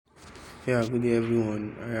Yeah, good day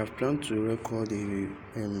everyone. I have planned to record a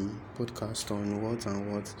podcast on what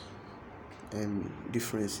and what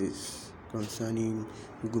differences concerning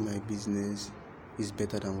Google My Business is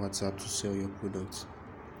better than WhatsApp to sell your products.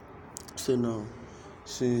 So now,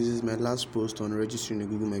 since this is my last post on registering a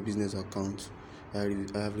Google My Business account, I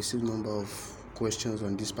have received a number of questions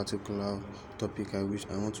on this particular topic which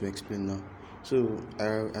I want to explain now. So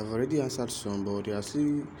I've already answered some, but there are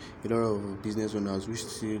still a lot of business owners which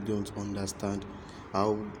still don't understand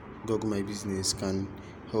how Google My Business can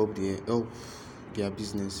help their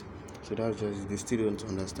business. So that's just they still don't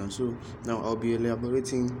understand. So now I'll be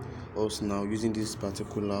elaborating us now using this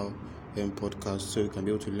particular podcast so you can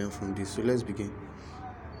be able to learn from this. So let's begin.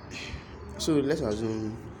 So let's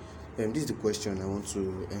assume this is the question I want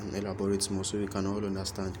to elaborate more so we can all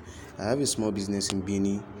understand. I have a small business in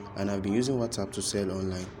Bini and I've been using WhatsApp to sell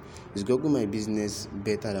online. Is Google My Business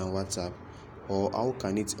better than WhatsApp, or how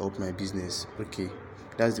can it help my business? Okay,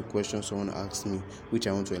 that's the question someone asked me, which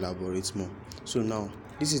I want to elaborate more. So now,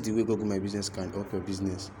 this is the way Google My Business can help your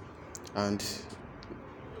business. And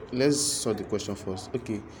let's sort the question first.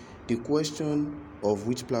 Okay, the question of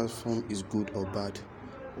which platform is good or bad.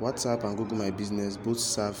 WhatsApp and Google My Business both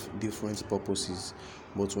serve different purposes,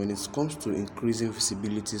 but when it comes to increasing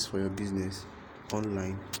visibilities for your business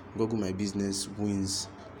online, Google My Business wins.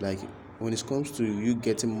 Like when it comes to you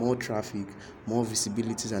getting more traffic, more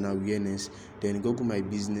visibilities and awareness, then Google My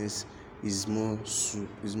Business is more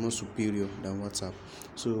superior than WhatsApp.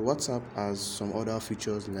 So WhatsApp has some other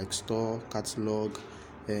features like store, catalog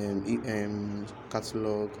and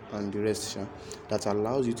the rest that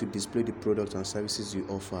allows you to display the products and services you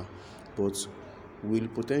offer. But will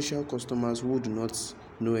potential customers who do not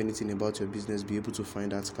know anything about your business be able to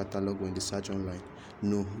find that catalog when they search online?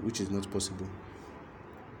 No, which is not possible.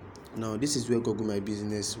 Now this is where Google My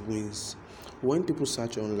Business wins. When people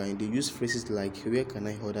search online, they use phrases like where can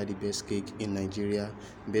I order the best cake in Nigeria,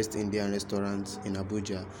 best Indian restaurant in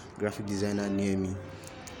Abuja, graphic designer near me.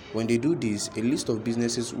 When they do this, a list of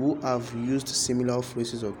businesses who have used similar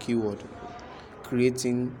phrases or keywords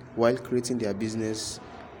while creating their business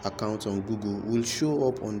account on Google will show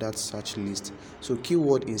up on that search list. So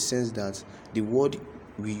keyword in sense that the word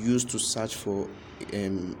we use to search for a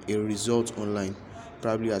result online.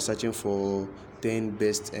 Probably are searching for 10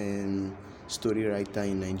 best story writer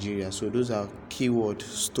in Nigeria. So those are keyword.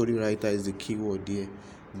 Story writer is the keyword there.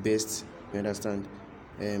 Best, you understand?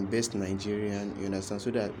 Best Nigerian, you understand?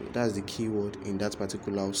 So that's the keyword in that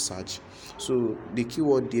particular search. So the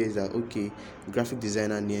keyword there is that okay, graphic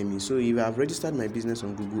designer near me. So if I've registered my business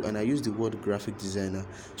on Google and I use the word graphic designer,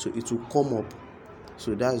 so it will come up.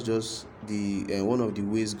 So that's just the one of the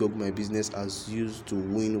ways Google My Business has used to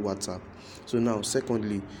win WhatsApp. So now,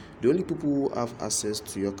 secondly, the only people who have access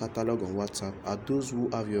to your catalog on WhatsApp are those who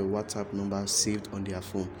have your WhatsApp number saved on their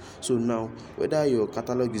phone. So now, whether your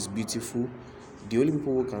catalog is beautiful, the only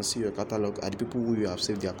people who can see your catalog are the people who you have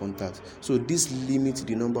saved their contact. So this limits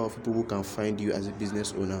the number of people who can find you as a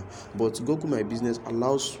business owner. But Google My Business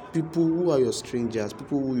allows people who are your strangers,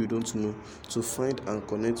 people who you don't know, to find and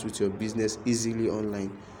connect with your business easily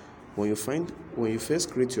online. When you first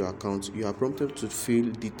create your account, you are prompted to fill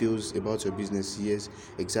details about your business. Yes,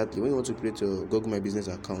 exactly. When you want to create your Google My Business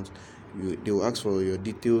account, they will ask for your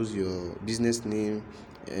details, your business name,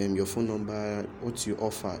 your phone number, what you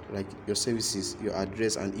offer, like your services, your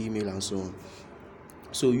address and email and so on.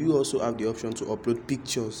 So you also have the option to upload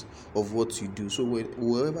pictures of what you do. So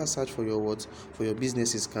whoever search for your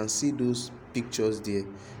businesses can see those pictures there,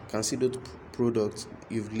 can see those products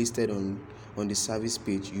you've listed on the service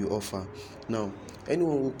page you offer. Now,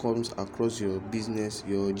 anyone who comes across your business,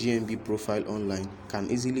 your GMB profile online,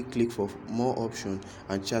 can easily click for more options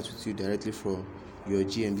and chat with you directly from your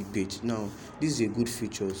GMB page. Now, this is a good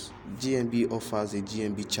feature. GMB offers a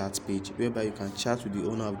GMB chat page whereby you can chat with the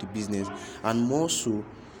owner of the business, and more so,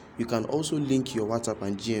 you can also link your WhatsApp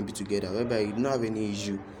and GMB together whereby you don't have any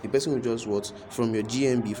issue. The person will just from your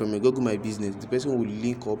GMB, from your Google My Business, the person will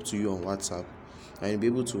link up to you on WhatsApp and you'll be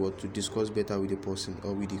able to discuss better with the person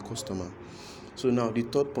or with the customer. So now the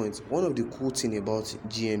third point, one of the cool thing about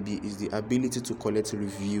GMB is the ability to collect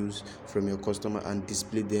reviews from your customer and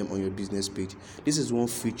display them on your business page. This is one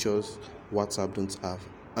feature WhatsApp don't have.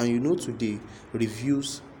 And today,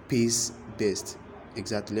 reviews pays best.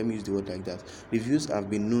 Exactly, let me use the word like that. Reviews have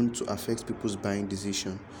been known to affect people's buying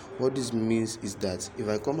decision. What this means is that if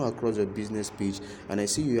I come across your business page and I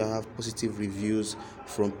see you have positive reviews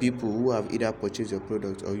from people who have either purchased your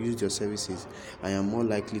product or used your services, I am more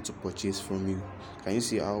likely to purchase from you. Can you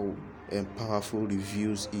see how powerful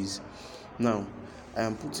reviews is? Now, I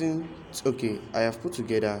have put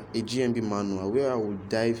together a GMB manual where I will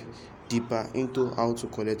dive deeper into how to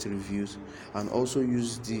collect reviews and also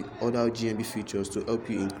use the other GMB features to help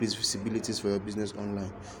you increase visibilities for your business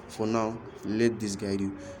online. For now, let this guide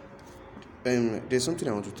you. There's something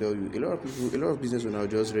I want to tell you. A lot of business owners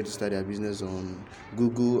just register their business on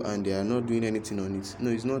Google and they are not doing anything on it. No,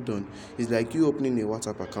 it's not done. It's like you opening a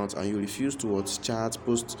WhatsApp account and you refuse to chat,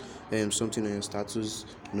 post something on your status.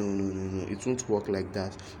 No. It won't work like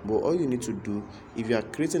that. But all you need to do, if you are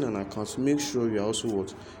creating an account, make sure you are also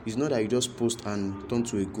what? It's not that you just post and turn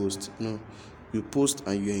to a ghost. No. You post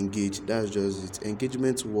and you engage. That's just it.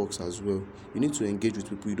 Engagement works as well. You need to engage with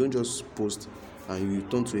people. You don't just post and you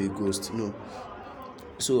turn to a ghost. No.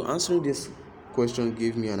 So answering this question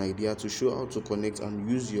gave me an idea to show how to connect and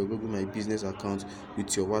use your Google My Business account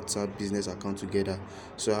with your WhatsApp business account together.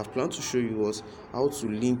 So I've planned to show you how to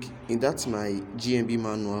link in that's my GMB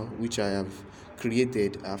manual which I have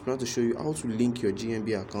created. I've planned to show you how to link your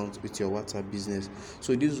GMB account with your WhatsApp business.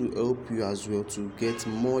 So this will help you as well to get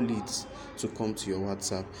more leads to come to your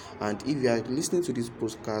WhatsApp. And if you are listening to this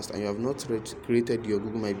podcast and you have not created your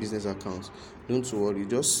Google My Business account, don't worry,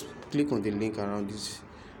 just click on the link around this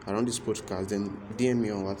podcast, then DM me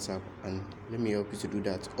on WhatsApp and let me help you to do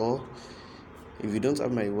that. Or if you don't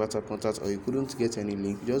have my WhatsApp contact or you couldn't get any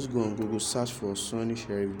link, just go on Google, search for Sonny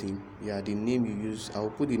Sherifdeen. Yeah, the name you use, I'll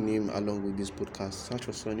put the name along with this podcast. Search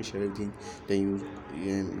for Sonny Sherifdeen,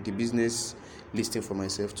 then the business listing for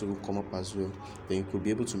myself to come up as well. Then you could be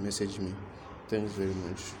able to message me. Thanks very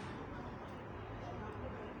much.